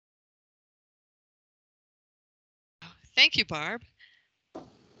Thank you, Barb.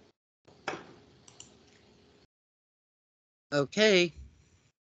 Okay.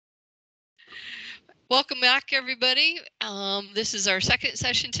 Welcome back, everybody. This is our second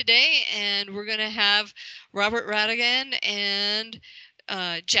session today, and we're going to have Robert Rhatigan and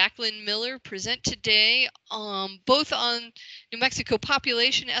Jacqueline Miller present today, both on New Mexico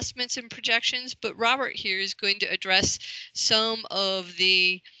population estimates and projections, but Robert here is going to address some of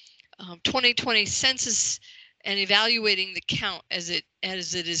the 2020 census and evaluating the count as it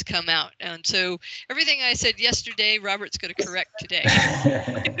has come out. And so everything I said yesterday, Robert's going to correct today.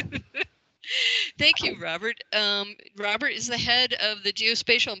 Thank you, Robert. Robert is the head of the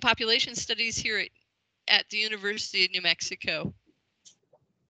Geospatial and Population Studies here at the University of New Mexico.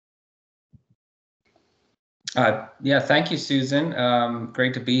 Yeah, thank you, Susan.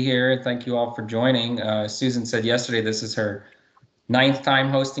 Great to be here. Thank you all for joining. Susan said yesterday this is her 9th time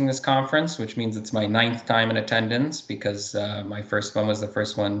hosting this conference, which means it's my 9th time in attendance because my first one was the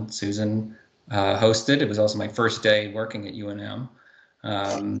first one Susan hosted. It was also my first day working at UNM.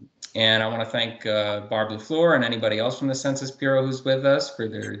 And I want to thank Barb LaFleur and anybody else from the Census Bureau who's with us for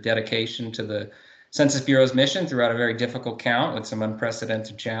their dedication to the Census Bureau's mission throughout a very difficult count with some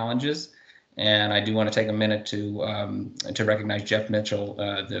unprecedented challenges. And I do want to take a minute to recognize Jeff Mitchell,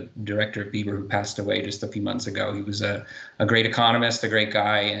 the director of Beaver, who passed away just a few months ago. He was a great economist, a great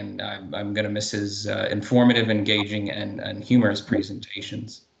guy, and I'm going to miss his informative, engaging, and humorous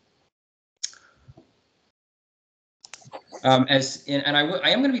presentations. I am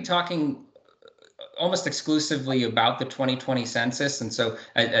going to be talking almost exclusively about the 2020 census, and so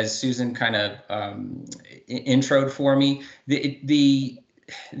as Susan kind of introed for me, the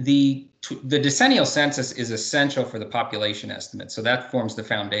decennial census is essential for the population estimate, so that forms the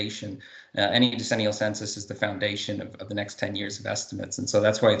foundation. Any decennial census is the foundation of the next 10 years of estimates, and so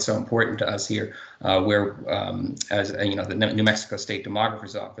that's why it's so important to us here, where, as you know, the New Mexico State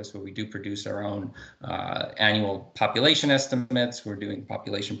Demographer's Office, where we do produce our own annual population estimates. We're doing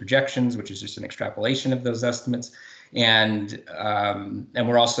population projections, which is just an extrapolation of those estimates, and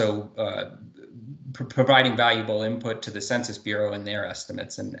we're also providing valuable input to the Census Bureau and their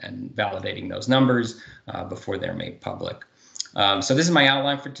estimates and validating those numbers before they're made public. So this is my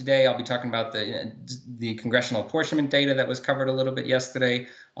outline for today. I'll be talking about the congressional apportionment data that was covered a little bit yesterday.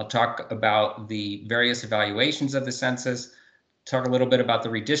 I'll talk about the various evaluations of the census, talk a little bit about the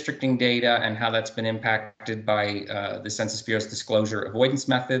redistricting data and how that's been impacted by the Census Bureau's disclosure avoidance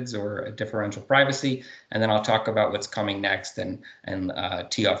methods or differential privacy, and then I'll talk about what's coming next and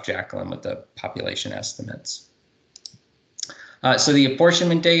tee off Jacqueline with the population estimates. So the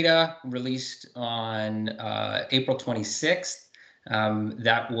apportionment data released on April 26th.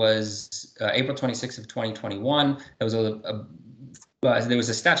 That was April 26th of 2021. That was there was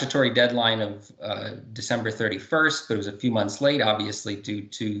a statutory deadline of December 31st, but it was a few months late, obviously, due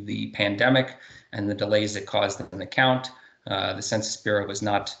to the pandemic and the delays it caused in the count. The Census Bureau was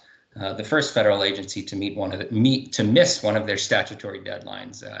not the first federal agency to miss one of their statutory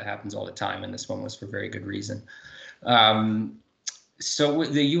deadlines. It happens all the time, and this one was for very good reason. So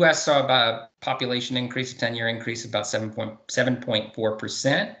the U.S. saw about a population increase, a 10-year increase, about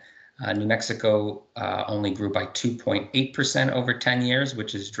 7.4%. New Mexico only grew by 2.8% over 10 years,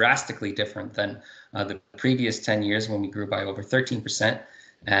 which is drastically different than the previous 10 years when we grew by over 13%,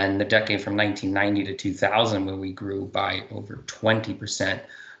 and the decade from 1990 to 2000 when we grew by over 20%.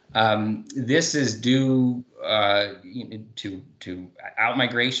 This is due to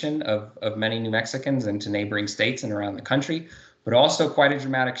outmigration of many New Mexicans into neighboring states and around the country, but also quite a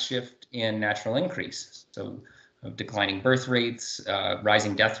dramatic shift in natural increase. So declining birth rates,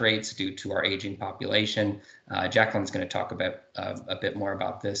 rising death rates due to our aging population. Jacqueline's going to talk about a bit more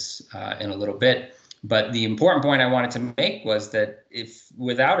about this in a little bit. But the important point I wanted to make was that if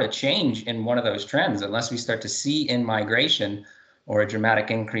without a change in one of those trends, unless we start to see in migration or a dramatic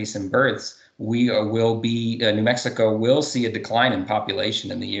increase in births, New Mexico will see a decline in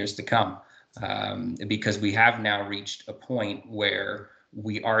population in the years to come. Because we have now reached a point where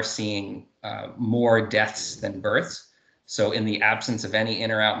we are seeing more deaths than births. So in the absence of any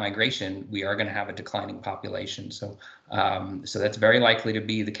in or out migration, we are going to have a declining population. So that's very likely to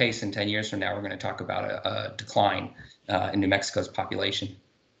be the case in 10 years from now. We're going to talk about a decline in New Mexico's population.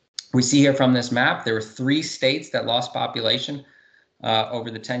 We see here from this map, there were 3 states that lost population over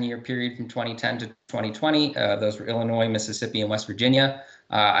the 10-year period from 2010 to 2020. Those were Illinois, Mississippi, and West Virginia.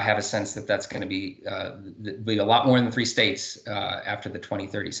 I have a sense that that's going to be a lot more than 3 states after the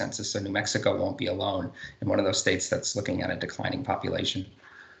 2030 census. So New Mexico won't be alone in one of those states that's looking at a declining population.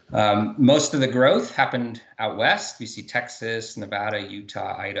 Most of the growth happened out west. We see Texas, Nevada,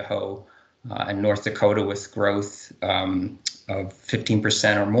 Utah, Idaho, and North Dakota with growth of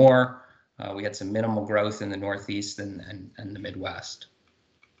 15% or more. We had some minimal growth in the Northeast and the Midwest.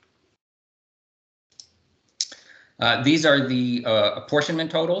 These are the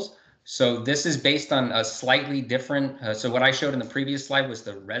apportionment totals. So this is based on a slightly different, so what I showed in the previous slide was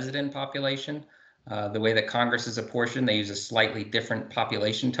the resident population. The way that Congress is apportioned, they use a slightly different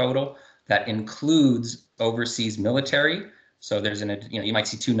population total that includes overseas military. So there's you might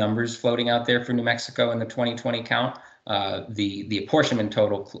see two numbers floating out there for New Mexico in the 2020 count. The apportionment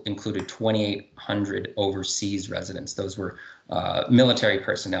total included 2,800 overseas residents. Those were military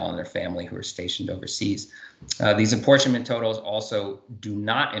personnel and their family who were stationed overseas. These apportionment totals also do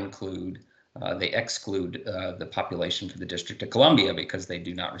not include, they exclude the population for the District of Columbia because they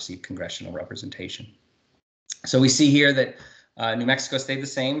do not receive congressional representation. So we see here that New Mexico stayed the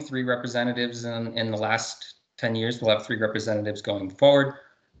same, 3 representatives in the last 10 years. We'll have 3 representatives going forward.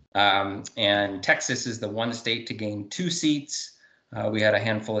 And Texas is the one state to gain 2 seats. We had a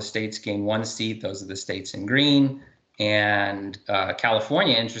handful of states gain 1 seat. Those are the states in green. And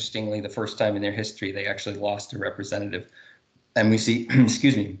California, interestingly, the first time in their history, they actually lost a representative. And we see,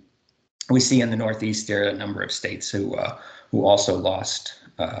 excuse me, we see in the Northeast there are a number of states who also lost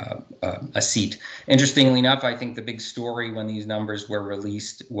a seat. Interestingly enough, I think the big story when these numbers were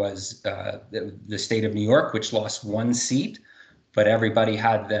released was the state of New York, which lost 1 seat, but everybody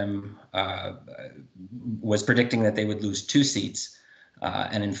had them, was predicting that they would lose 2 seats.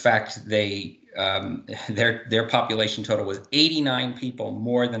 And in fact, their population total was 89 people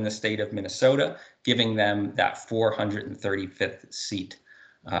more than the state of Minnesota, giving them that 435th seat.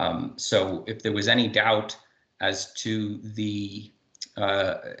 So if there was any doubt as to the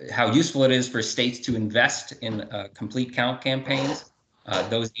how useful it is for states to invest in complete count campaigns,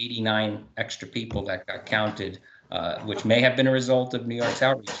 those 89 extra people that got counted, which may have been a result of New York's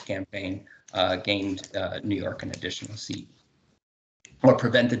outreach campaign, gained New York an additional seat, or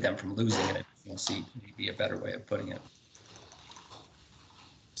prevented them from losing an additional seat, maybe a better way of putting it.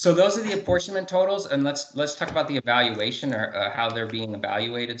 So those are the apportionment totals, and let's talk about the evaluation, or how they're being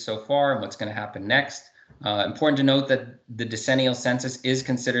evaluated so far and what's going to happen next. Important to note that the decennial census is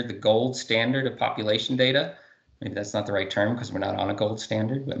considered the gold standard of population data. Maybe that's not the right term because we're not on a gold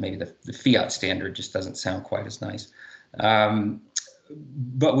standard, but maybe the fiat standard just doesn't sound quite as nice.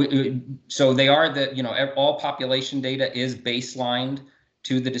 So they are all population data is baselined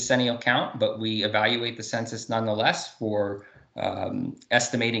to the decennial count, but we evaluate the census nonetheless for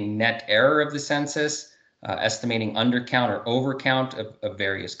estimating net error of the census, estimating undercount or overcount of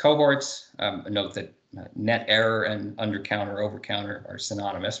various cohorts. Note that net error and undercount or overcount are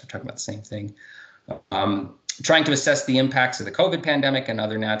synonymous. We're talking about the same thing. Trying to assess the impacts of the COVID pandemic and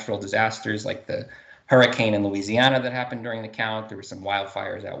other natural disasters like the hurricane in Louisiana that happened during the count. There were some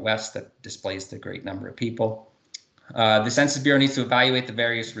wildfires out west that displaced a great number of people. The Census Bureau needs to evaluate the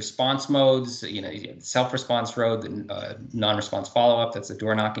various response modes, self-response road, the non-response follow-up, that's the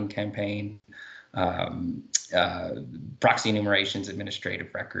door knocking campaign, proxy enumerations,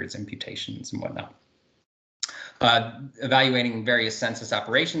 administrative records, imputations, and whatnot. Evaluating various census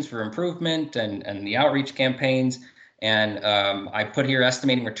operations for improvement and the outreach campaigns. And I put here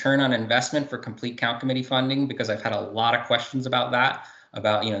estimating return on investment for complete count committee funding because I've had a lot of questions about that.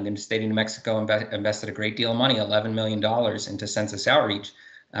 About, the state of New Mexico invested a great deal of money, $11 million into census outreach.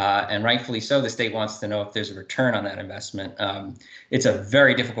 And rightfully so, the state wants to know if there's a return on that investment. It's a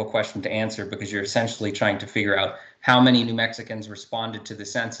very difficult question to answer because you're essentially trying to figure out how many New Mexicans responded to the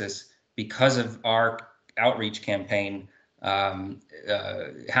census because of our outreach campaign, how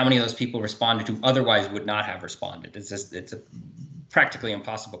many of those people responded who otherwise would not have responded. It's a practically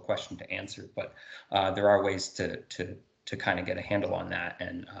impossible question to answer, but there are ways to kind of get a handle on that,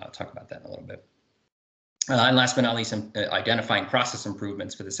 and I'll talk about that in a little bit. And last but not least, identifying process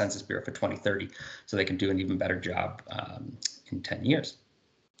improvements for the Census Bureau for 2030 so they can do an even better job in 10 years.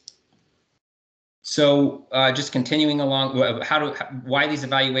 So just continuing along, why these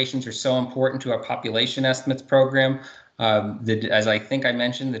evaluations are so important to our population estimates program. As I think I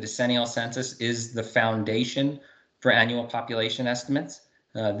mentioned, the decennial census is the foundation for annual population estimates.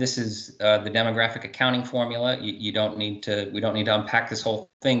 This is the demographic accounting formula. We don't need to unpack this whole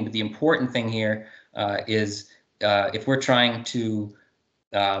thing, but the important thing here is if we're trying to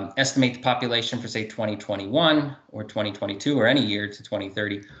estimate the population for, say, 2021 or 2022 or any year to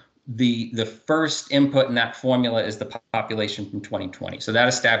 2030, the first input in that formula is the population from 2020. So that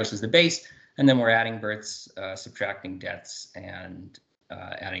establishes the base, and then we're adding births, subtracting deaths, and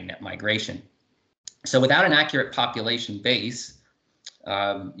adding net migration. So without an accurate population base,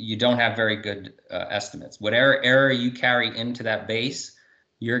 you don't have very good estimates. Whatever error you carry into that base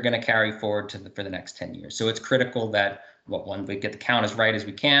you're going to carry forward for the next 10 years. So it's critical that, well, one, we get the count as right as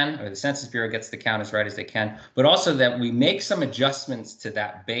we can, or the Census Bureau gets the count as right as they can, but also that we make some adjustments to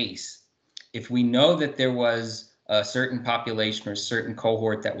that base. If we know that there was a certain population or a certain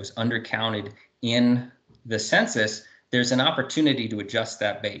cohort that was undercounted in the census, there's an opportunity to adjust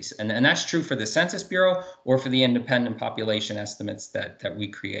that base. And that's true for the Census Bureau or for the independent population estimates that we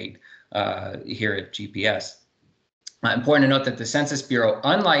create here at GPS. Important to note that the Census Bureau,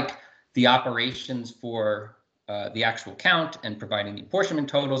 unlike the operations for the actual count and providing the apportionment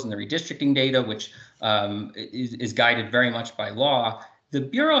totals and the redistricting data, which is guided very much by law, the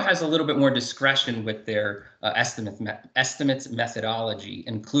Bureau has a little bit more discretion with their estimates methodology,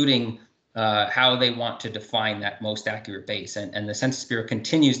 including how they want to define that most accurate base. And the Census Bureau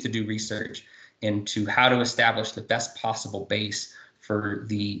continues to do research into how to establish the best possible base for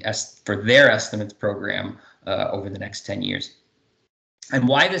their estimates program over the next 10 years. And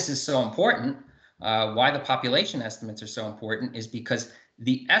why this is so important, why the population estimates are so important, is because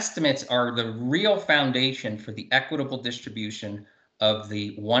the estimates are the real foundation for the equitable distribution of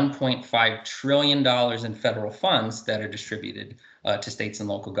the $1.5 trillion in federal funds that are distributed to states and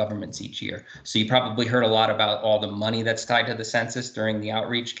local governments each year. So you probably heard a lot about all the money that's tied to the census during the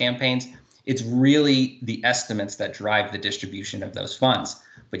outreach campaigns. It's really the estimates that drive the distribution of those funds,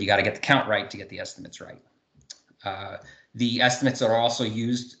 but you got to get the count right to get the estimates right. The estimates are also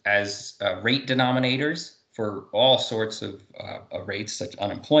used as rate denominators for all sorts of rates, such as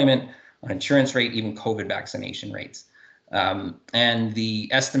unemployment, uninsurance rate, even COVID vaccination rates. And the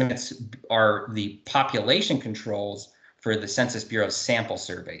estimates are the population controls for the Census Bureau's sample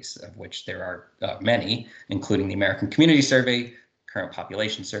surveys, of which there are many, including the American Community Survey, Current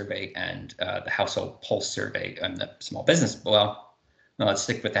Population Survey, and the Household Pulse Survey and the Small Business. Well, no, let's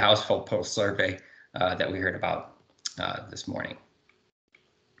stick with the Household Pulse Survey that we heard about this morning.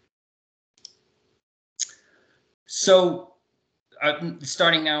 So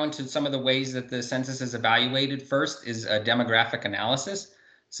starting now into some of the ways that the census is evaluated. First is a demographic analysis.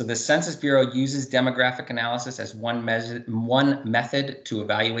 So the Census Bureau uses demographic analysis as one method to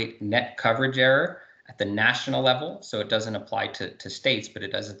evaluate net coverage error at the national level. So it doesn't apply to states, but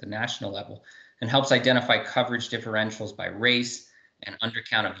it does at the national level, and helps identify coverage differentials by race and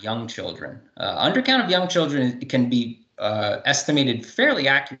undercount of young children. Undercount of young children can be estimated fairly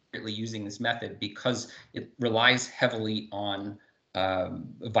accurately using this method because it relies heavily on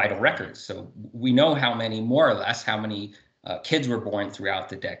vital records. So we know how many, more or less, how many kids were born throughout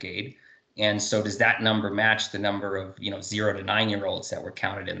the decade. And so does that number match the number of 0 to 9-year-olds that were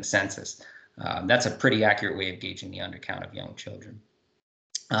counted in the census? That's a pretty accurate way of gauging the undercount of young children.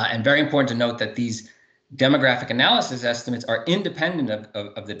 And very important to note that these demographic analysis estimates are independent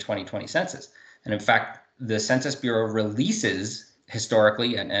of the 2020 census. And in fact, the Census Bureau releases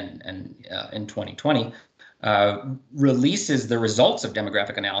historically and in 2020, releases the results of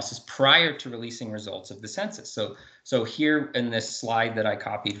demographic analysis prior to releasing results of the census. So here in this slide that I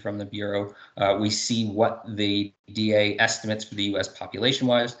copied from the Bureau, we see what the DA estimates for the US population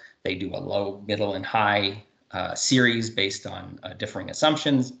was. They do a low, middle, and high series based on differing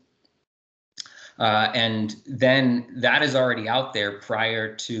assumptions. And then that is already out there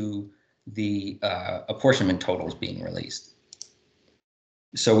prior to the apportionment totals being released.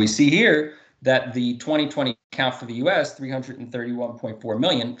 So we see here that the 2020 count for the US, 331.4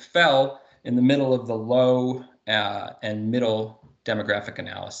 million, fell in the middle of the low and middle demographic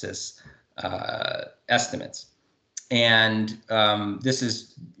analysis estimates. And this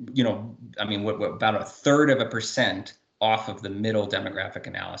is, about 1/3% off of the middle demographic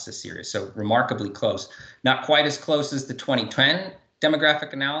analysis series. So remarkably close. Not quite as close as the 2010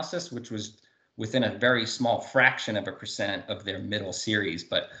 demographic analysis, which was within a very small fraction of a percent of their middle series,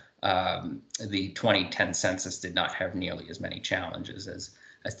 but the 2010 census did not have nearly as many challenges as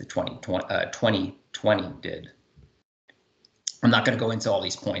the 2020 did. I'm not going to go into all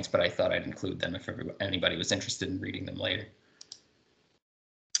these points, but I thought I'd include them if anybody was interested in reading them later.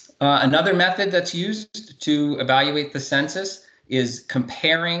 Another method that's used to evaluate the census is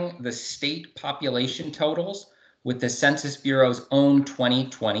comparing the state population totals with the Census Bureau's own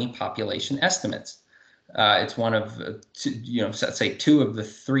 2020 population estimates. It's one of, let's say 2 of the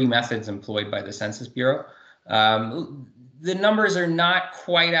 3 methods employed by the Census Bureau. The numbers are not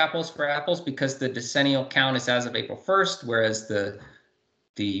quite apples for apples because the decennial count is as of April 1st, whereas the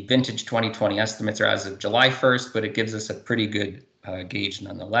vintage 2020 estimates are as of July 1st, but it gives us a pretty good gauge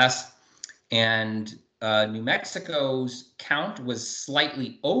nonetheless. And New Mexico's count was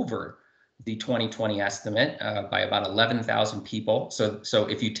slightly over the 2020 estimate by about 11,000 people. So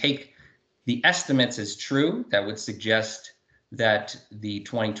if you take the estimates as true, that would suggest that the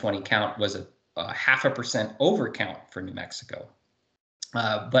 2020 count was a 0.5% overcount for New Mexico.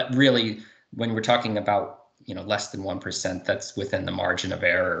 But really, when we're talking about less than 1%, that's within the margin of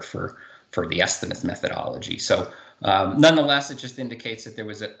error for the estimates methodology. So nonetheless, it just indicates that there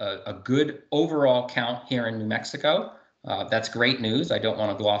was a good overall count here in New Mexico. That's great news. I don't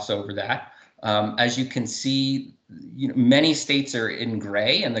want to gloss over that. As you can see, many states are in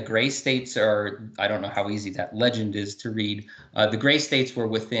gray, and the gray states are, I don't know how easy that legend is to read. The gray states were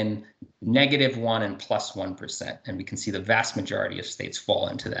within -1% and +1%, and we can see the vast majority of states fall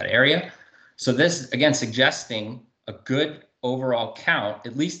into that area. So this, again, suggesting a good overall count,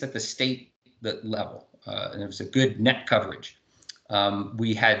 at least at the state level, and it was a good net coverage.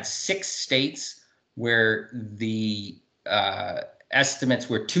 We had 6 states where the estimates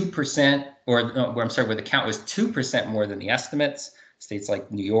were 2%, or no, I'm sorry, where the count was 2% more than the estimates. States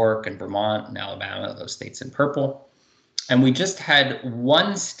like New York and Vermont and Alabama, those states in purple. And we just had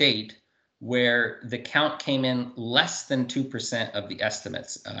 1 state where the count came in less than 2% of the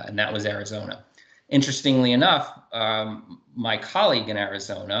estimates, and that was Arizona. Interestingly enough, my colleague in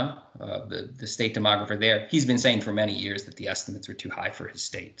Arizona, the state demographer there, he's been saying for many years that the estimates were too high for his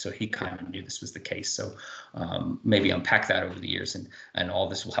state. So he kind of knew this was the case. So maybe unpack that over the years, and all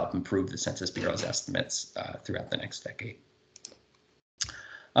this will help improve the Census Bureau's estimates throughout the next decade.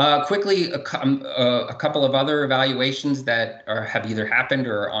 Quickly, a couple of other evaluations that have either happened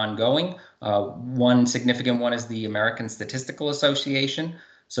or are ongoing. One significant one is the American Statistical Association.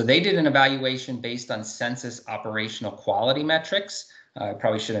 So they did an evaluation based on census operational quality metrics. I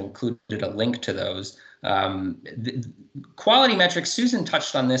probably should have included a link to those. Quality metrics, Susan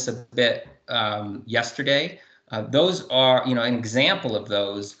touched on this a bit yesterday. Those are, an example of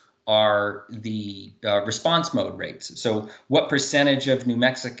those are the response mode rates. So what percentage of New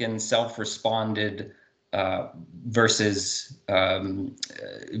Mexicans self-responded versus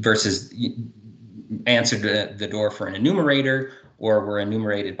answered the door for an enumerator, or were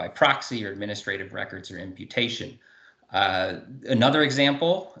enumerated by proxy or administrative records or imputation. Another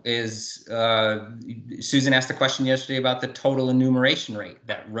example is Susan asked a question yesterday about the total enumeration rate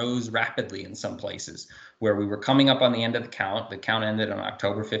that rose rapidly in some places where we were coming up on the end of the count. The count ended on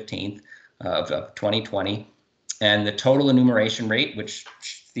October 15th of 2020. And the total enumeration rate, which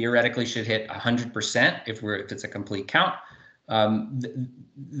theoretically should hit 100% if it's a complete count,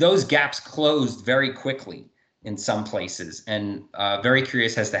 those gaps closed very quickly in some places, and very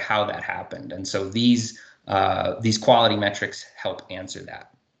curious as to how that happened. And so these quality metrics help answer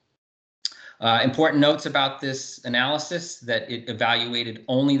that. Important notes about this analysis: that it evaluated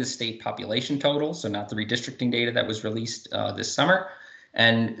only the state population total, so not the redistricting data that was released this summer.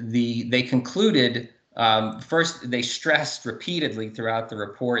 And they concluded, first, they stressed repeatedly throughout the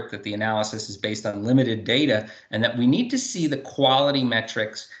report that the analysis is based on limited data and that we need to see the quality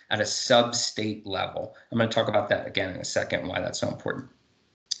metrics at a sub-state level. I'm going to talk about that again in a second, why that's so important.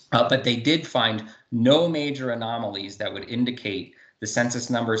 But they did find no major anomalies that would indicate the census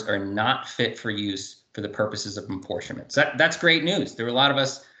numbers are not fit for use for the purposes of apportionment. So that's great news. There were a lot of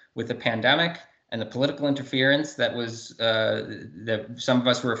us with the pandemic and the political interference that was that some of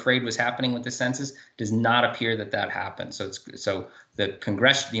us were afraid was happening with the census. Does not appear that happened. So the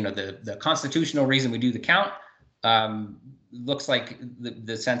the constitutional reason we do the count looks like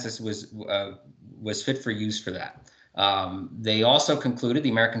the census was fit for use for that. They also concluded, the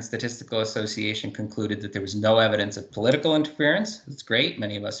American Statistical Association concluded, that there was no evidence of political interference. That's great.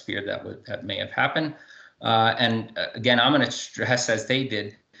 Many of us feared that may have happened. And again, I'm going to stress, as they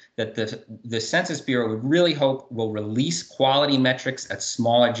did, that the Census Bureau would really hope will release quality metrics at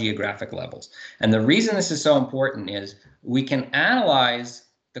smaller geographic levels. And the reason this is so important is we can analyze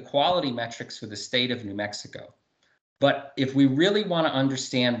the quality metrics for the state of New Mexico. But if we really want to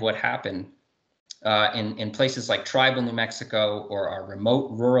understand what happened in places like tribal New Mexico or our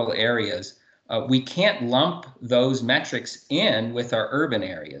remote rural areas, we can't lump those metrics in with our urban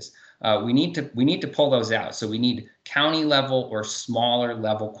areas. We need to pull those out. So we need county level or smaller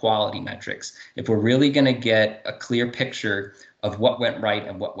level quality metrics if we're really going to get a clear picture of what went right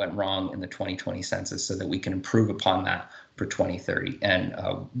and what went wrong in the 2020 census, so that we can improve upon that for 2030. And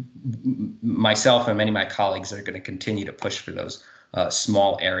myself and many of my colleagues are going to continue to push for those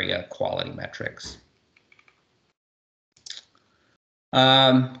small area quality metrics.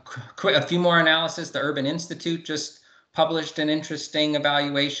 A few more analysis. The Urban Institute just published an interesting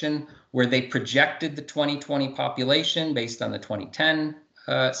evaluation where they projected the 2020 population based on the 2010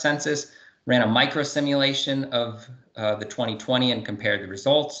 census, ran a micro simulation of the 2020 and compared the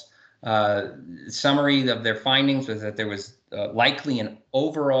results. Summary of their findings was that there was likely an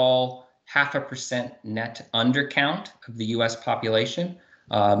overall 0.5% net undercount of the U.S. population.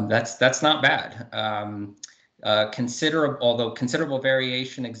 That's not bad. Although considerable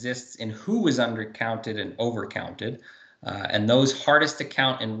variation exists in who was undercounted and overcounted, and those hardest to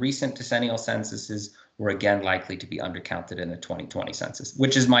count in recent decennial censuses were again likely to be undercounted in the 2020 census,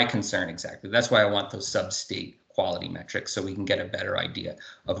 which is my concern exactly. That's why I want those sub-state quality metrics so we can get a better idea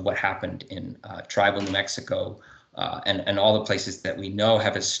of what happened in tribal New Mexico and all the places that we know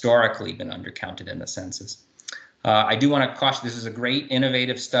have historically been undercounted in the census. I do want to caution, this is a great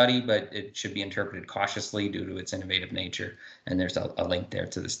innovative study, but it should be interpreted cautiously due to its innovative nature, and there's a link there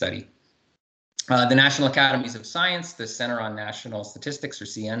to the study. The National Academies of Science, the Center on National Statistics, or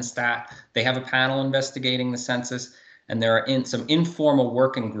CNStat, they have a panel investigating the census, and there are some informal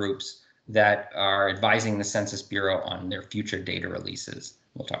working groups that are advising the Census Bureau on their future data releases.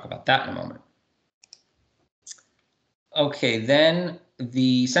 We'll talk about that in a moment. Okay, then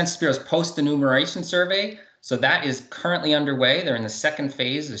the Census Bureau's post-enumeration survey. So that is currently underway. They're in the second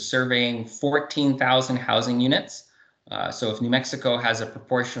phase of surveying 14,000 housing units. So if New Mexico has a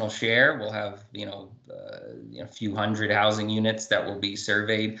proportional share, we'll have a few hundred housing units that will be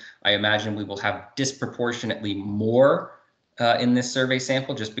surveyed. I imagine we will have disproportionately more in this survey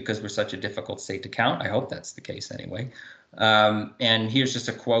sample just because we're such a difficult state to count. I hope that's the case anyway. And here's just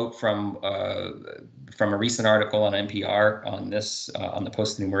a quote from a recent article on NPR on this on the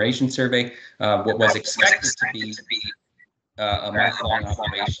post-enumeration survey. What was expected to be a month-long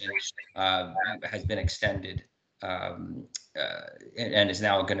operation has been extended and is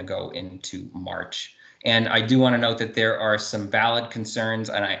now going to go into March. And I do want to note that there are some valid concerns,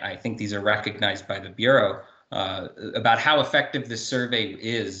 and I think these are recognized by the Bureau, about how effective this survey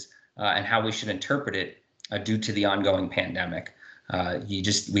is and how we should interpret it due to the ongoing pandemic.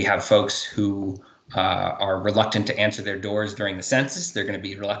 We have folks who are reluctant to answer their doors during the census. They're going to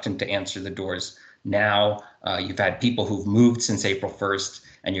be reluctant to answer the doors now. You've had people who've moved since April 1st,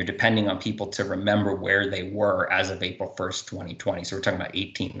 and you're depending on people to remember where they were as of April 1st, 2020. So we're talking about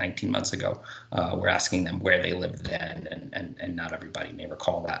 19 months ago. We're asking them where they lived then, and not everybody may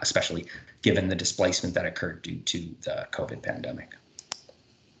recall that, especially given the displacement that occurred due to the COVID pandemic.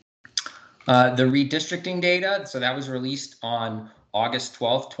 The redistricting data, so that was released on August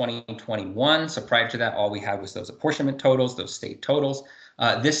 12th, 2021. So prior to that, all we had was those apportionment totals, those state totals.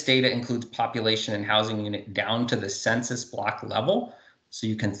 This data includes population and housing unit down to the census block level. So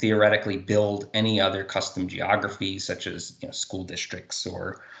you can theoretically build any other custom geography, such as school districts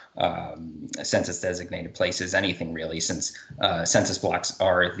or census designated places, anything really, since census blocks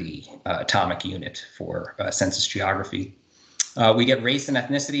are the atomic unit for census geography. We get race and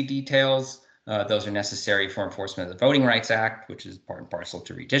ethnicity details. Those are necessary for enforcement of the Voting Rights Act, which is part and parcel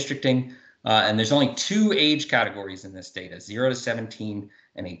to redistricting. And there's only two age categories in this data, 0 to 17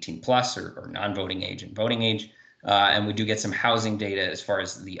 and 18 plus, or non-voting age and voting age. And we do get some housing data as far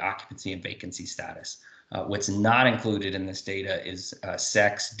as the occupancy and vacancy status. What's not included in this data is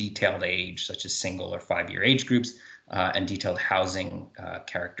sex, detailed age, such as single or 5-year age groups, and detailed housing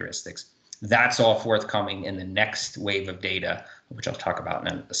characteristics. That's all forthcoming in the next wave of data, which I'll talk about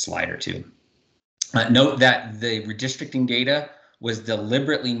in a slide or two. Note that the redistricting data was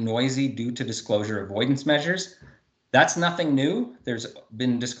deliberately noisy due to disclosure avoidance measures. That's nothing new. There's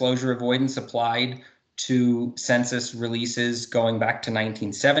been disclosure avoidance applied to census releases going back to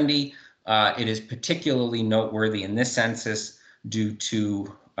 1970. It is particularly noteworthy in this census due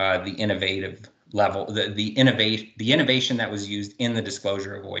to the innovative level, the innovation that was used in the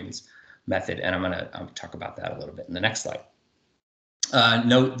disclosure avoidance method, and I'm going to talk about that a little bit in the next slide.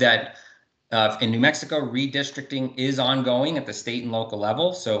 Note that in New Mexico, redistricting is ongoing at the state and local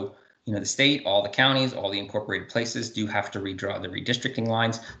level. So, the state, all the counties, all the incorporated places do have to redraw the redistricting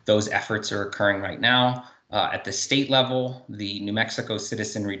lines. Those efforts are occurring right now. At the state level, the New Mexico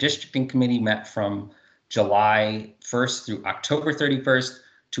Citizen Redistricting Committee met from July 1st through October 31st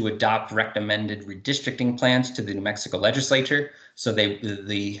to adopt recommended redistricting plans to the New Mexico legislature. So the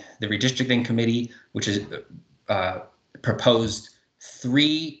redistricting committee, which is proposed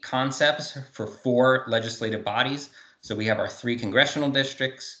 3 concepts for 4 legislative bodies. So we have our 3 congressional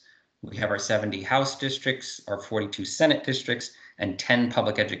districts, we have our 70 House districts, our 42 Senate districts, and 10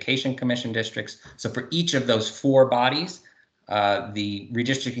 Public Education Commission districts. So for each of those 4 bodies, the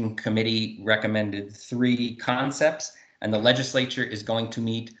redistricting committee recommended 3 concepts, and the legislature is going to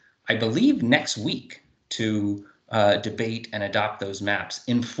meet, I believe, next week to debate and adopt those maps.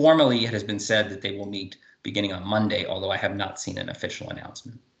 Informally, it has been said that they will meet beginning on Monday, although I have not seen an official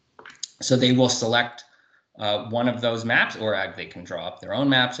announcement. So they will select one of those maps, or they can draw up their own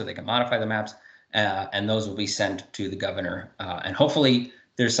maps, or they can modify the maps, and those will be sent to the governor. And hopefully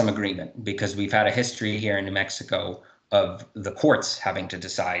there's some agreement, because we've had a history here in New Mexico of the courts having to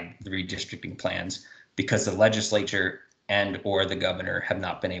decide the redistricting plans because the legislature and or the governor have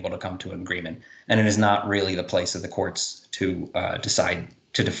not been able to come to an agreement. And it is not really the place of the courts to decide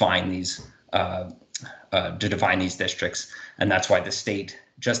to define these districts. And that's why the state,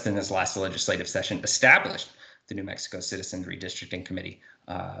 just in this last legislative session, established the New Mexico Citizens Redistricting Committee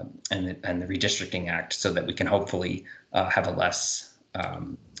and the Redistricting Act, so that we can hopefully have a less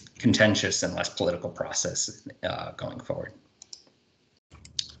contentious and less political process going forward.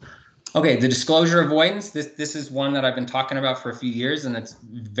 Okay, the disclosure avoidance, this is one that I've been talking about for a few years, and it's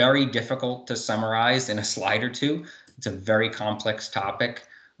very difficult to summarize in a slide or two. It's a very complex topic,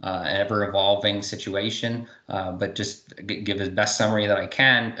 an ever-evolving situation, but just give the best summary that I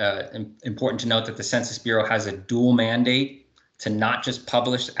can. Important to note that the Census Bureau has a dual mandate to not just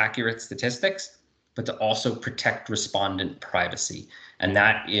publish accurate statistics, but to also protect respondent privacy. And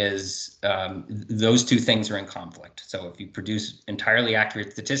that is, those two things are in conflict. So if you produce entirely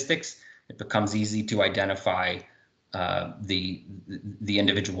accurate statistics, it becomes easy to identify the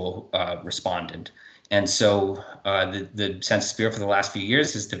individual respondent. And so the Census Bureau for the last few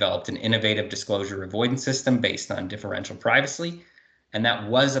years has developed an innovative disclosure avoidance system based on differential privacy. And that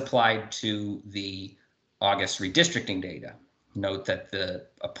was applied to the August redistricting data. Note that the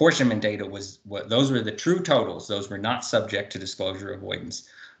apportionment data those were the true totals. Those were not subject to disclosure avoidance,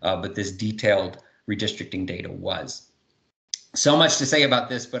 but this detailed redistricting data was. So much to say about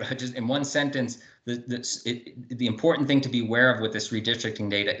this, but just in one sentence, the important thing to be aware of with this redistricting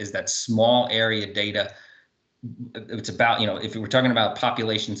data is that small area data. It's about, if we're talking about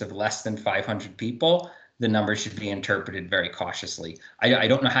populations of less than 500 people, the numbers should be interpreted very cautiously. I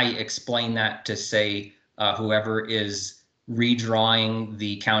don't know how you explain that to, say, whoever is redrawing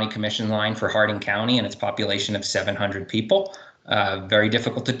the county commission line for Hardin County and its population of 700 people. Very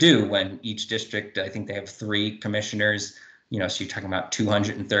difficult to do when each district, I think they have 3 commissioners, so you're talking about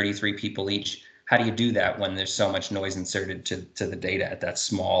 233 people each. How do you do that when there's so much noise inserted to the data at that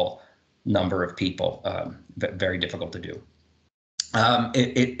small number of people? Very difficult to do.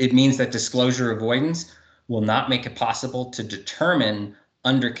 It means that disclosure avoidance will not make it possible to determine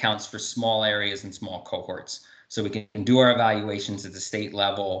undercounts for small areas and small cohorts. So we can do our evaluations at the state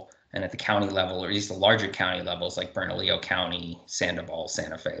level and at the county level, or at least the larger county levels like Bernalillo County, Sandoval,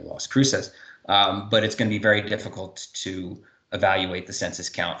 Santa Fe, Las Cruces. But it's going to be very difficult to evaluate the census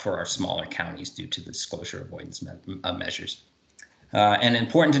count for our smaller counties due to the disclosure avoidance measures. And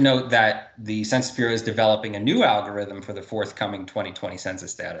important to note that the Census Bureau is developing a new algorithm for the forthcoming 2020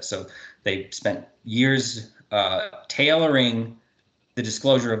 census data. So they spent years tailoring the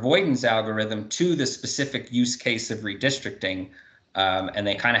disclosure avoidance algorithm to the specific use case of redistricting, and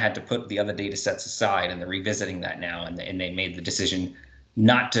they kind of had to put the other data sets aside, and they're revisiting that now, and they made the decision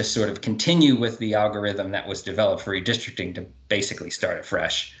not to sort of continue with the algorithm that was developed for redistricting, to basically start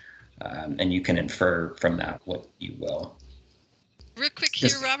afresh, and you can infer from that what you will. Real quick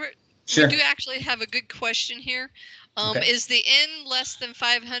here, Robert. Sure. We do actually have a good question here. Okay. Is the N less than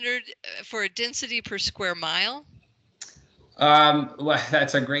 500 for a density per square mile? Well,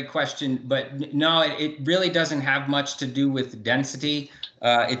 that's a great question, but no, it really doesn't have much to do with density.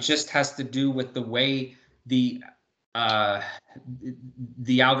 It just has to do with the way the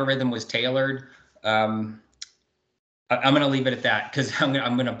algorithm was tailored. I'm going to leave it at that, because I'm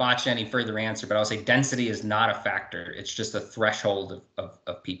going to botch any further answer, but I'll say density is not a factor. It's just a threshold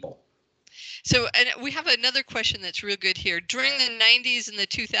of people. So, and we have another question that's real good here. During the 90s and the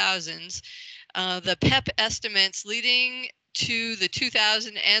 2000s, the PEP estimates leading to the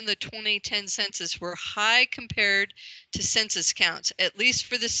 2000 and the 2010 census were high compared to census counts, at least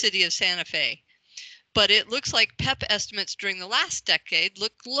for the city of Santa Fe. But it looks like PEP estimates during the last decade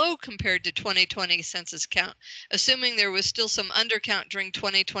look low compared to 2020 census count, assuming there was still some undercount during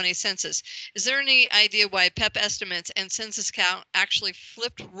 2020 census. Is there any idea why PEP estimates and census count actually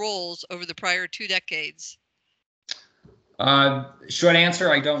flipped roles over the prior 2 decades? Short answer,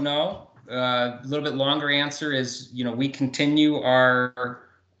 I don't know. A little bit longer answer is, we continue our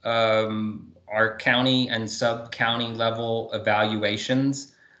county and sub-county level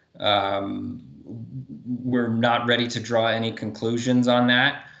evaluations. We're not ready to draw any conclusions on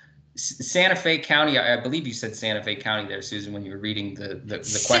that. Santa Fe County, I believe you said Santa Fe County there, Susan, when you were reading the question.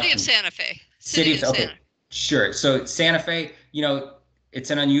 City of Santa Fe. City of okay, sure. So Santa Fe, it's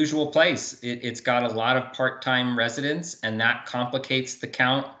an unusual place. It's got a lot of part-time residents, and that complicates the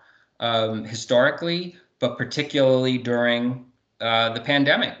count historically, but particularly during the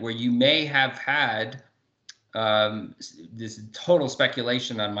pandemic, where you may have had, this is total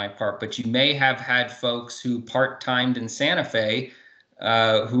speculation on my part, but you may have had folks who part-timed in Santa Fe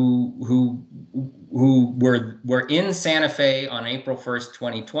who were in Santa Fe on April 1st,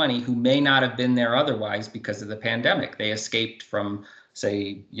 2020, who may not have been there otherwise because of the pandemic. They escaped from,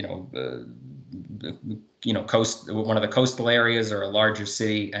 say, one of the coastal areas or a larger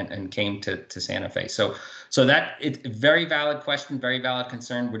city and came to Santa Fe. So that it's a very valid question, very valid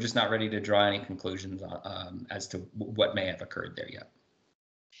concern. We're just not ready to draw any conclusions as to what may have occurred there yet.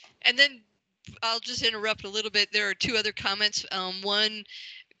 And then I'll just interrupt a little bit. There are two other comments. One,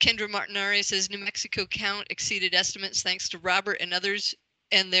 Kendra Martinari says New Mexico count exceeded estimates thanks to Robert and others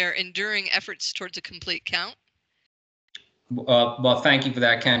and their enduring efforts towards a complete count. Well, thank you for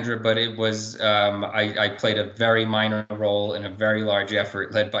that, Kendra, but it was, I played a very minor role in a very large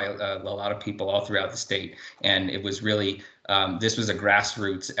effort led by a lot of people all throughout the state. And it was really, this was a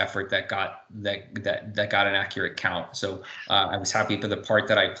grassroots effort that got an accurate count. So I was happy for the part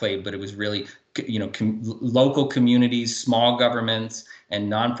that I played, but it was really, local communities, small governments,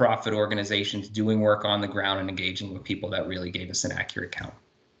 and nonprofit organizations doing work on the ground and engaging with people that really gave us an accurate count.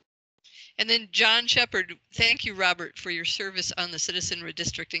 And then John Shepard, thank you, Robert, for your service on the Citizen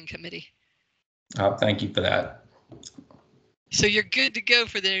Redistricting Committee. Thank you for that. So you're good to go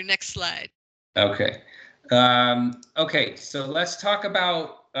for the next slide. Okay. Okay, so let's talk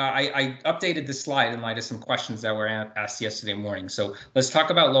about, I updated the slide in light of some questions that were asked yesterday morning. So let's talk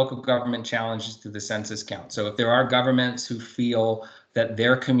about local government challenges to the census count. So if there are governments who feel that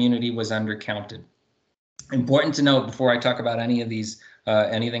their community was undercounted, important to note before I talk about any of these,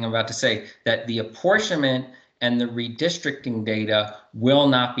 anything I'm about to say, that the apportionment and the redistricting data will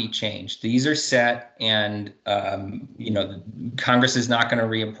not be changed. These are set, and Congress is not going to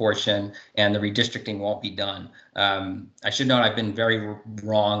reapportion, and the redistricting won't be done. I should note I've been very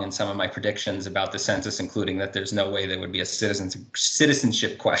wrong in some of my predictions about the census, including that there's no way there would be a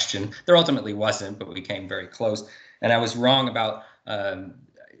citizenship question. There ultimately wasn't, but we came very close. And I was wrong about the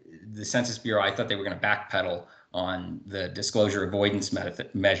Census Bureau. I thought they were going to backpedal on the disclosure avoidance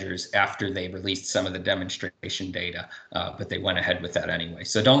measures after they released some of the demonstration data, but they went ahead with that anyway.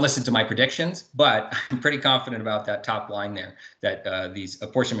 So don't listen to my predictions, but I'm pretty confident about that top line there, that these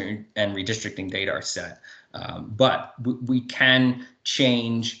apportionment and redistricting data are set. But we can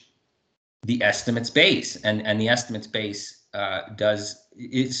change the estimates base, and the estimates base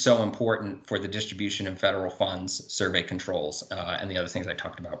is so important for the distribution of federal funds, survey controls, and the other things I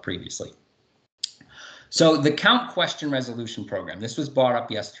talked about previously. So the Count Question Resolution Program, this was brought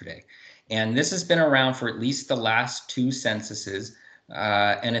up yesterday, and this has been around for at least the last two censuses,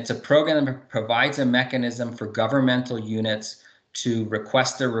 and it's a program that provides a mechanism for governmental units to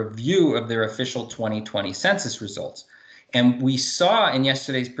request a review of their official 2020 census results. And we saw in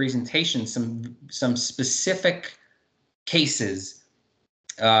yesterday's presentation some specific cases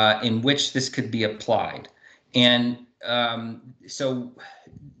in which this could be applied. And so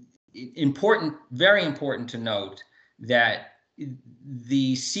very important to note that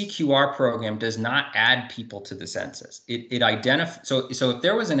the CQR program does not add people to the census. It identifies, so if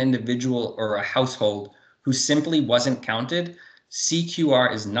there was an individual or a household who simply wasn't counted,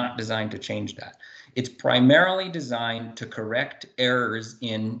 CQR is not designed to change that. It's primarily designed to correct errors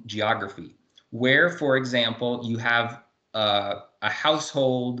in geography, where, for example, you have a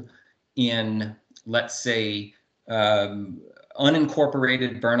household in, let's say,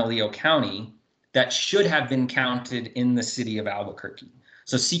 unincorporated Bernalillo County that should have been counted in the city of Albuquerque.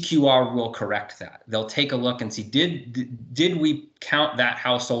 So CQR will correct that. They'll take a look and see, did we count that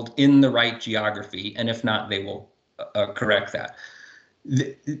household in the right geography? And if not, they will correct that.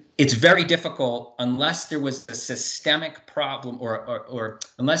 It's very difficult unless there was a systemic problem, or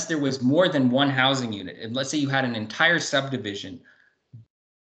unless there was more than one housing unit. And let's say you had an entire subdivision,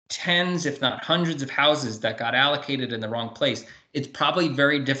 tens, if not hundreds of houses that got allocated in the wrong place. It's probably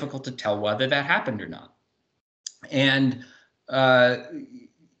very difficult to tell whether that happened or not. And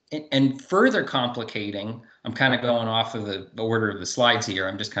further complicating, I'm kind of going off of the order of the slides here,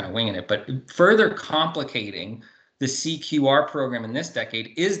 I'm just kind of winging it, but further complicating the CQR program in this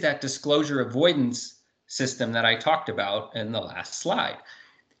decade is that disclosure avoidance system that I talked about in the last slide.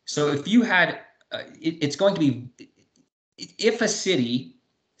 So if you had, it's going to be, if a city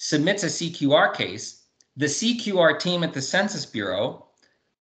submits a CQR case, the CQR team at the Census Bureau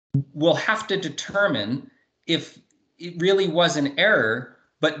will have to determine if it really was an error,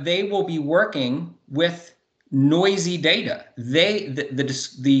 but they will be working with noisy data. The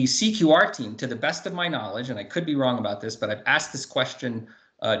CQR team, to the best of my knowledge, and I could be wrong about this, but I've asked this question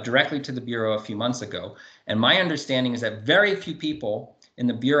directly to the Bureau a few months ago, and my understanding is that very few people in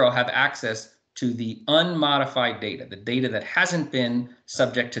the Bureau have access to the unmodified data, the data that hasn't been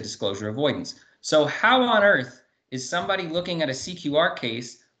subject to disclosure avoidance. So how on earth is somebody looking at a CQR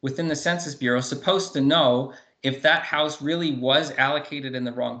case within the Census Bureau supposed to know if that house really was allocated in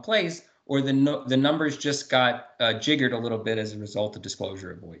the wrong place, or the numbers just got jiggered a little bit as a result of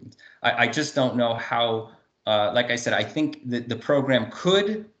disclosure avoidance? I just don't know how. Like I said, I think that the program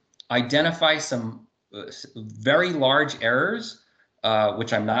could identify some very large errors,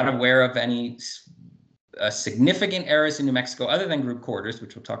 which I'm not aware of any significant errors in New Mexico other than group quarters,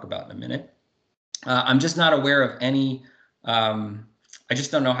 which we'll talk about in a minute. I'm just not aware of any. I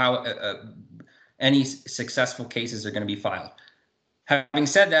just don't know how any successful cases are going to be filed. Having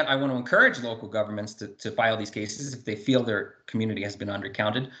said that, I want to encourage local governments to file these cases if they feel their community has been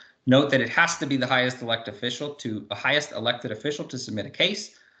undercounted. Note that it has to be the highest elected official to submit a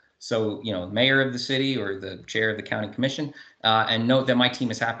case. So, the mayor of the city or the chair of the county commission. And note that my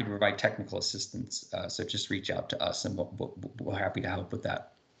team is happy to provide technical assistance. So just reach out to us, and we're happy to help with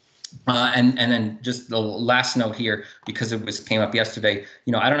that. And then just the last note here, because it came up yesterday,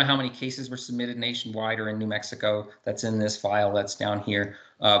 I don't know how many cases were submitted nationwide or in New Mexico. That's in this file that's down here.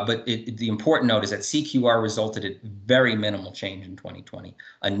 But the important note is that CQR resulted in very minimal change in 2020.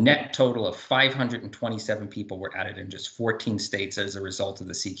 A net total of 527 people were added in just 14 states as a result of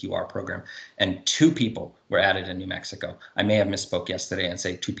the CQR program, and 2 people were added in New Mexico. I may have misspoke yesterday and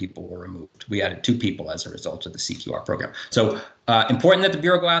say 2 people were removed. We added 2 people as a result of the CQR program. So important that the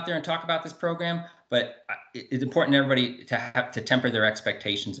Bureau go out there and talk about this program, but it's important everybody to temper their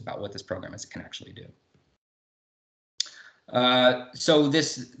expectations about what this program can actually do. So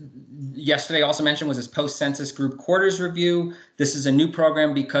this yesterday also mentioned was this post-census group quarters review. This is a new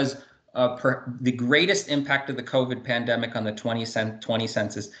program because the greatest impact of the COVID pandemic on the 2020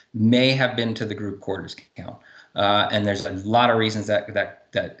 census may have been to the group quarters count. And there's a lot of reasons that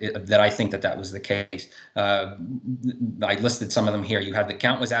I think that was the case. I listed some of them here. You had the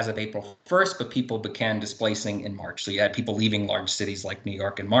count was as of April 1st, but people began displacing in March. So you had people leaving large cities like New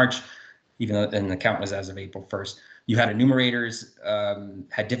York in March, even though the count was as of April 1st. You had enumerators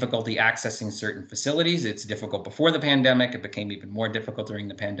had difficulty accessing certain facilities. It's difficult before the pandemic. It became even more difficult during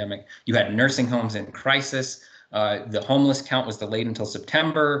the pandemic. You had nursing homes in crisis. The homeless count was delayed until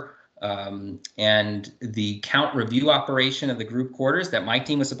September. And the count review operation of the group quarters that my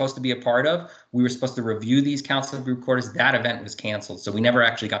team was supposed to be a part of, we were supposed to review these counts of group quarters. That event was canceled. So we never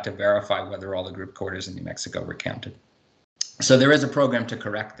actually got to verify whether all the group quarters in New Mexico were counted. So there is a program to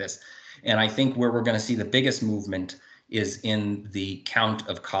correct this. And I think where we're going to see the biggest movement is in the count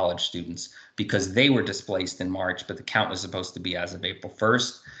of college students, because they were displaced in March, but the count was supposed to be as of April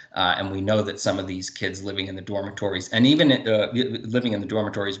 1st. And we know that some of these kids living in the dormitories, and even living in the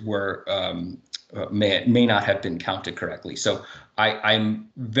dormitories, may not have been counted correctly. So I'm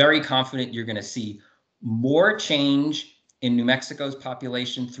very confident you're going to see more change in New Mexico's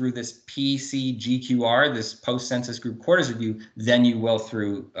population through this PCGQR, this post-census group quarters review, than you will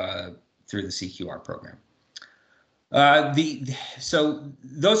through the CQR program. So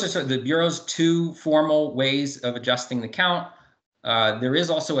those are sort of the Bureau's 2 formal ways of adjusting the count. There is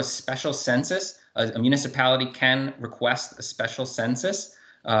also a special census. A municipality can request a special census.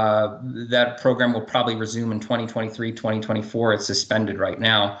 That program will probably resume in 2023, 2024. It's suspended right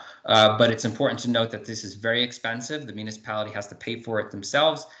now, but it's important to note that this is very expensive. The municipality has to pay for it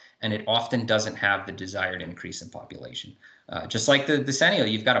themselves, and it often doesn't have the desired increase in population. Just like the decennial,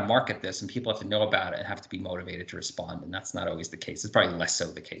 you've got to market this, and people have to know about it and have to be motivated to respond, and that's not always the case. It's probably less so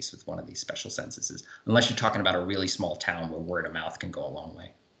the case with one of these special censuses, unless you're talking about a really small town where word of mouth can go a long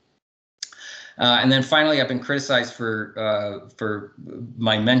way. And then finally, I've been criticized for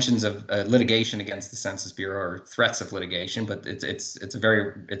my mentions of litigation against the Census Bureau, or threats of litigation, but it's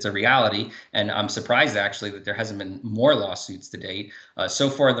a reality, and I'm surprised actually that there hasn't been more lawsuits to date. So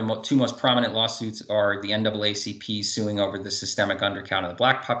far, the 2 most prominent lawsuits are the NAACP suing over the systemic undercount of the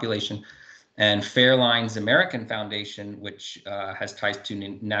Black population, and Fairline's American Foundation, which has ties to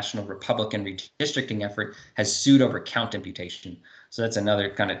National Republican redistricting effort, has sued over count imputation. So that's another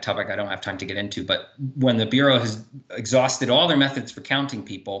kind of topic I don't have time to get into. But when the Bureau has exhausted all their methods for counting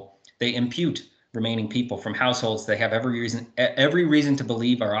people, they impute remaining people from households they have every reason to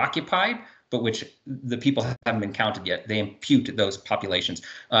believe are occupied, but which the people haven't been counted yet. They impute those populations.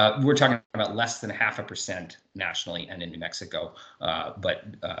 We're talking about less than 0.5% nationally and in New Mexico,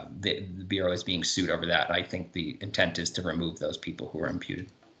 but the Bureau is being sued over that. I think the intent is to remove those people who are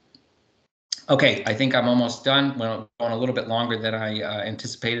imputed. Okay, I think I'm almost done. Well, going a little bit longer than I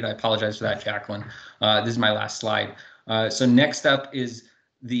anticipated. I apologize for that, Jacqueline. This is my last slide. So next up is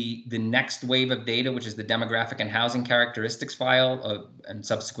the next wave of data, which is the demographic and housing characteristics file, and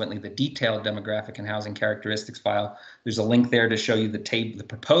subsequently the detailed demographic and housing characteristics file. There's a link there to show you the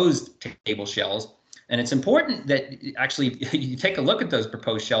proposed table shells. And it's important that actually you take a look at those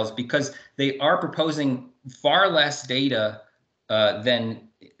proposed shells, because they are proposing far less data than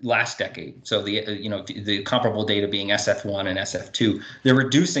last decade. So the comparable data being SF1 and SF2, they're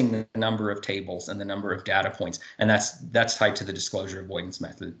reducing the number of tables and the number of data points, and that's tied to the disclosure avoidance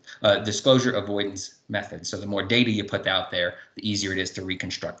method. So the more data you put out there, the easier it is to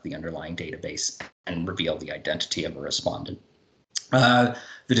reconstruct the underlying database and reveal the identity of a respondent. The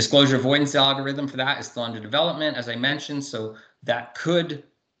disclosure avoidance algorithm for that is still under development, as I mentioned, so that could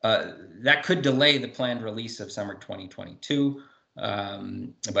delay the planned release of summer 2022,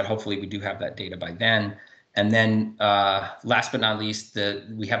 but hopefully we do have that data by then. And then last but not least,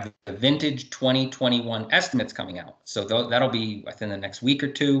 we have the vintage 2021 estimates coming out. So that'll be within the next week or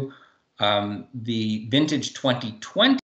two. The vintage 2020